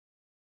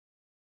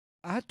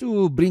I had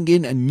to bring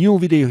in a new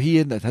video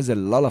here that has a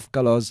lot of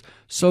colors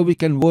so we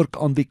can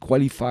work on the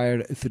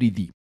Qualifier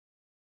 3D.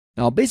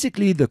 Now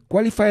basically the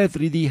Qualifier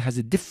 3D has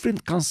a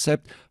different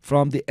concept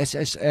from the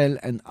SSL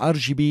and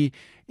RGB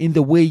in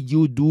the way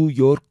you do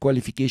your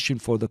qualification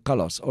for the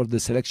colors or the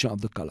selection of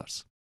the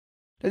colors.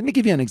 Let me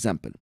give you an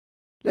example.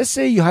 Let's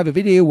say you have a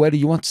video where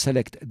you want to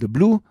select the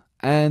blue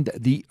and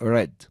the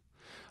red.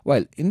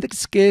 Well, in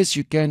this case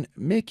you can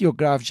make your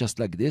graph just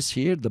like this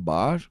here, the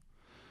bar,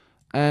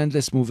 and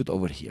let's move it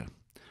over here.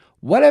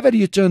 Whatever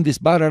you turn this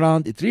bar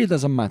around, it really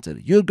doesn't matter.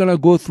 You're gonna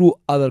go through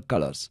other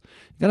colors.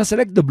 You're gonna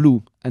select the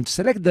blue, and to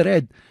select the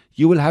red,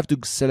 you will have to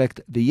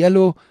select the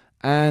yellow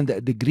and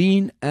the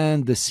green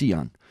and the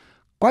cyan.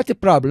 Quite a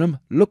problem.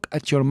 Look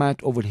at your mat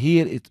over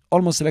here. It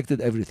almost selected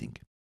everything.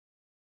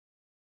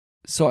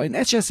 So in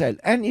HSL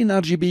and in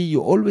RGB,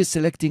 you're always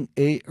selecting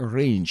a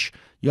range.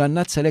 You are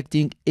not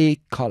selecting a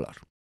color.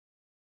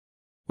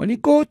 When you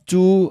go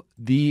to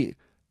the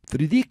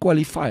 3D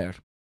qualifier,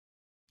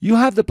 you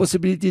have the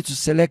possibility to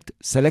select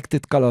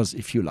selected colors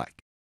if you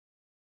like.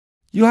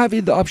 You have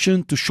the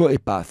option to show a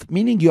path,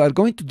 meaning you are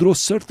going to draw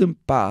certain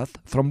path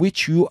from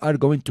which you are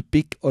going to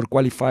pick or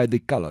qualify the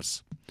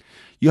colors.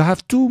 You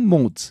have two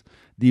modes,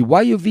 the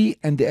YUV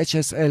and the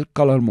HSL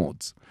color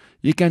modes.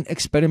 You can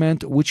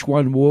experiment which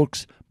one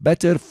works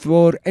better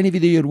for any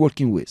video you're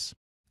working with.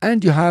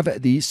 And you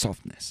have the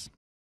softness.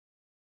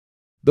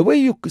 The way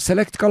you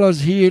select colors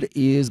here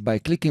is by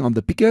clicking on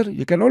the picker.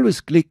 You can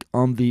always click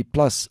on the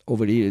plus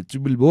over here. It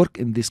will work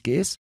in this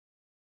case.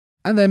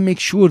 And then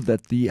make sure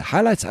that the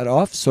highlights are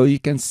off so you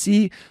can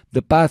see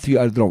the path you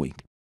are drawing.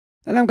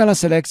 And I'm gonna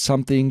select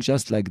something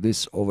just like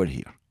this over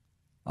here.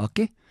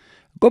 Okay?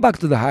 Go back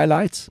to the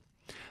highlights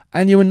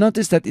and you will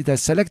notice that it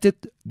has selected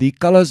the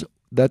colors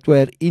that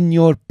were in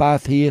your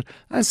path here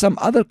and some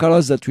other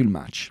colors that will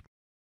match.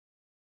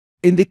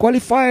 In the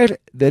qualifier,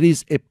 there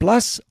is a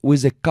plus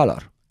with a color.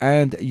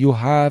 And you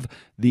have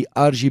the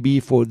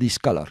RGB for this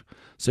color.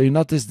 So you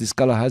notice this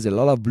color has a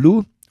lot of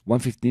blue,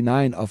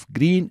 159 of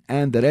green,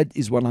 and the red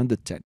is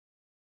 110.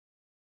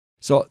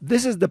 So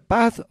this is the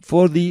path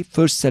for the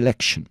first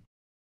selection.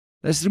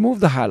 Let's remove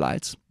the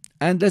highlights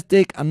and let's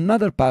take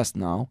another path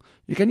now.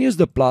 You can use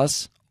the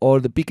plus or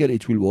the picker,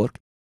 it will work.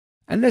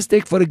 And let's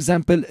take, for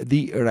example,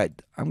 the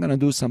red. I'm gonna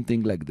do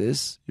something like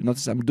this. You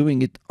notice I'm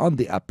doing it on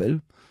the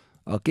apple.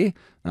 Okay,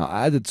 now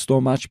I added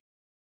so much.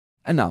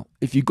 And now,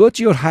 if you go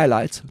to your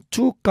highlights,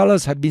 two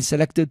colors have been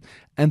selected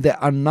and they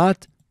are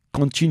not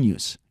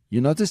continuous.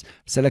 You notice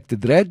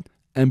selected red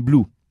and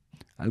blue.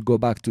 I'll go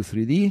back to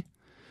 3D.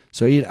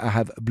 So here I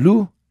have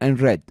blue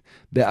and red.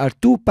 There are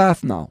two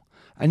paths now.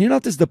 And you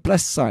notice the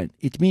plus sign.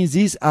 It means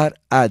these are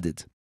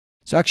added.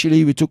 So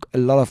actually we took a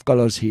lot of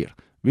colors here.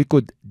 We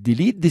could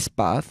delete this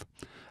path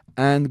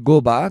and go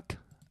back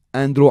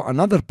and draw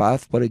another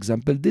path. For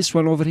example, this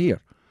one over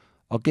here.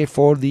 Okay,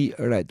 for the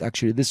red.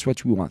 Actually, this is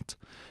what we want.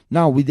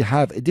 Now we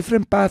have a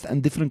different path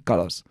and different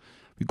colors.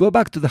 We go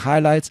back to the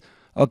highlights.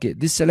 Okay,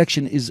 this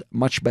selection is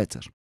much better.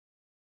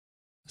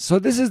 So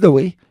this is the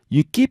way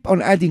you keep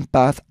on adding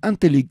path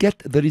until you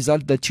get the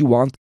result that you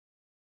want,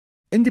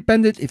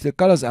 independent if the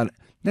colors are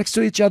next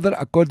to each other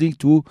according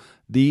to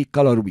the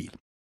color wheel.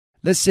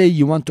 Let's say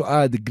you want to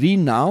add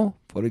green now.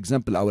 For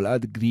example, I will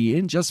add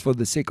green just for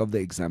the sake of the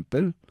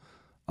example.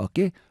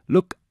 Okay,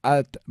 look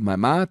at my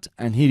mat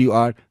and here you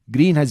are.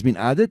 Green has been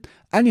added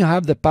and you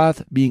have the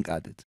path being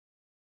added.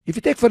 If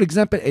you take, for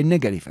example, a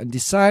negative and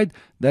decide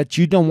that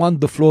you don't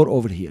want the floor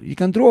over here, you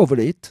can draw over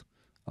it.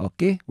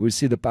 Okay, we'll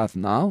see the path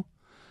now.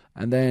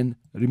 And then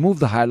remove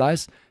the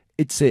highlights.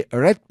 It's a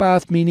red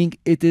path, meaning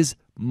it is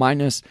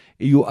minus.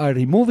 You are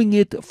removing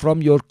it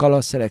from your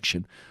color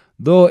selection.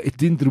 Though it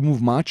didn't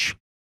remove much,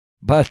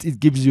 but it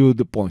gives you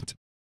the point.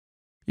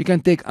 You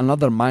can take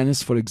another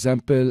minus, for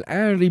example,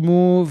 and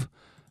remove,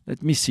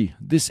 let me see,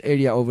 this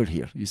area over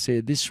here. You say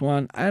this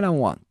one, I don't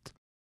want.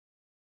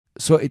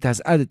 So it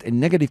has added a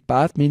negative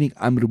path, meaning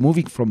I'm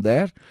removing from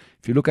there.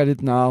 If you look at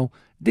it now,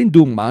 didn't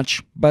do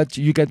much, but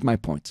you get my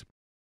point.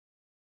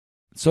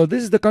 So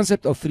this is the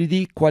concept of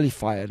 3D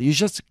qualifier. You're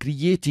just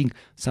creating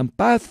some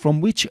path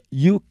from which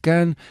you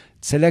can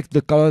select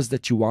the colors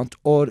that you want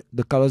or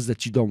the colors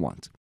that you don't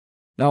want.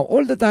 Now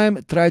all the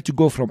time try to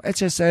go from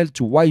HSL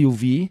to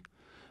YUV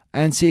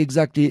and see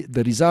exactly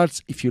the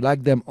results if you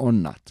like them or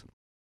not.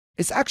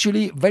 It's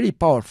actually very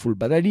powerful,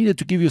 but I needed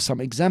to give you some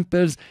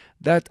examples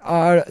that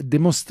are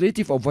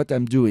demonstrative of what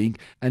I'm doing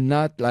and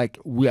not like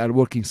we are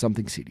working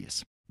something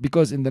serious.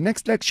 Because in the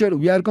next lecture,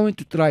 we are going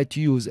to try to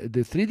use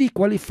the 3D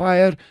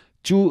qualifier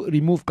to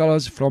remove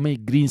colors from a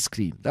green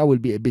screen. That will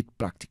be a bit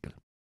practical.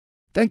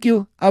 Thank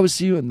you. I will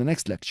see you in the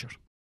next lecture.